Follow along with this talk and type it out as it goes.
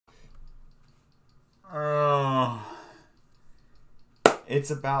Oh, it's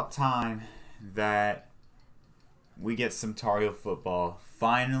about time that we get some Tar Heel football.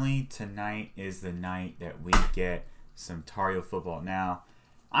 Finally, tonight is the night that we get some Tar Heel football. Now,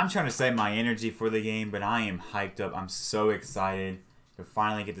 I'm trying to save my energy for the game, but I am hyped up. I'm so excited to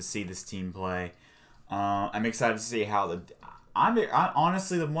finally get to see this team play. I'm excited to see how the...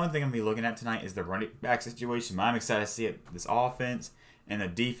 honestly, the one thing I'm going to be looking at tonight is the running back situation. But I'm excited to see it, this offense and the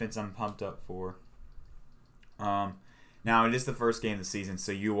defense I'm pumped up for. Now, it is the first game of the season,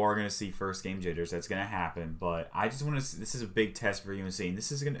 so you are going to see first game jitters. That's going to happen. But I just want to see, this is a big test for UNC. And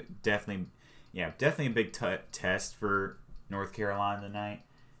this is going to definitely a big test for North Carolina tonight.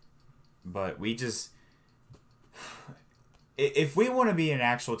 But we just... If we want to be an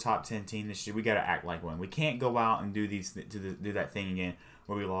actual top 10 team this year, we got to act like one. We can't go out and do that thing again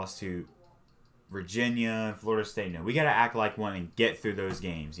where we lost to Virginia and Florida State. No, we got to act like one and get through those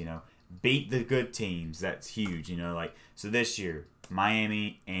games, you know. Beat the good teams. That's huge, you know. Like, so this year,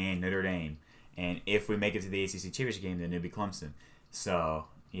 Miami and Notre Dame. And if we make it to the ACC Championship game, then it'll be Clemson. So,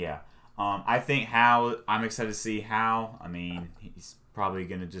 yeah. I think Howe, I'm excited to see Howe. I mean, he's probably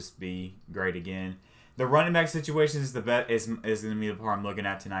going to just be great again. The running back situation is the best. Is going to be the part I'm looking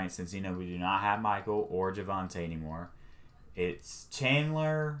at tonight, since we do not have Michael or Javonte anymore. It's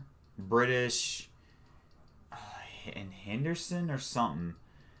Chandler, British, and Henderson or something.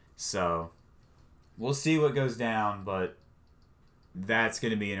 So we'll see what goes down, but that's going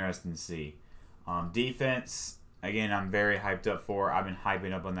to be interesting to see. Defense, again, I'm very hyped up for. I've been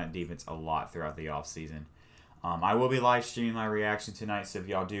hyping up on that defense a lot throughout the offseason. I will be live streaming my reaction tonight, so if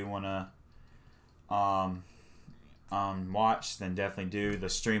y'all do want to watch, then definitely do. The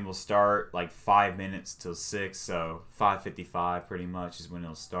stream will start like 5 minutes till 6, so 5:55 pretty much is when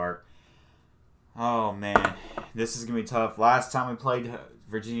it'll start. Oh man, this is gonna be tough. Last time we played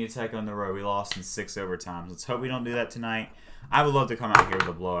Virginia Tech on the road, we lost in 6 overtimes. Let's hope we don't do that tonight. I would love to come out here with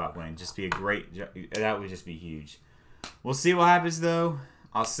a blowout win. Just be a great, that would just be huge. We'll see what happens though.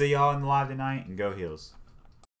 I'll see y'all in the live tonight, and go Heels.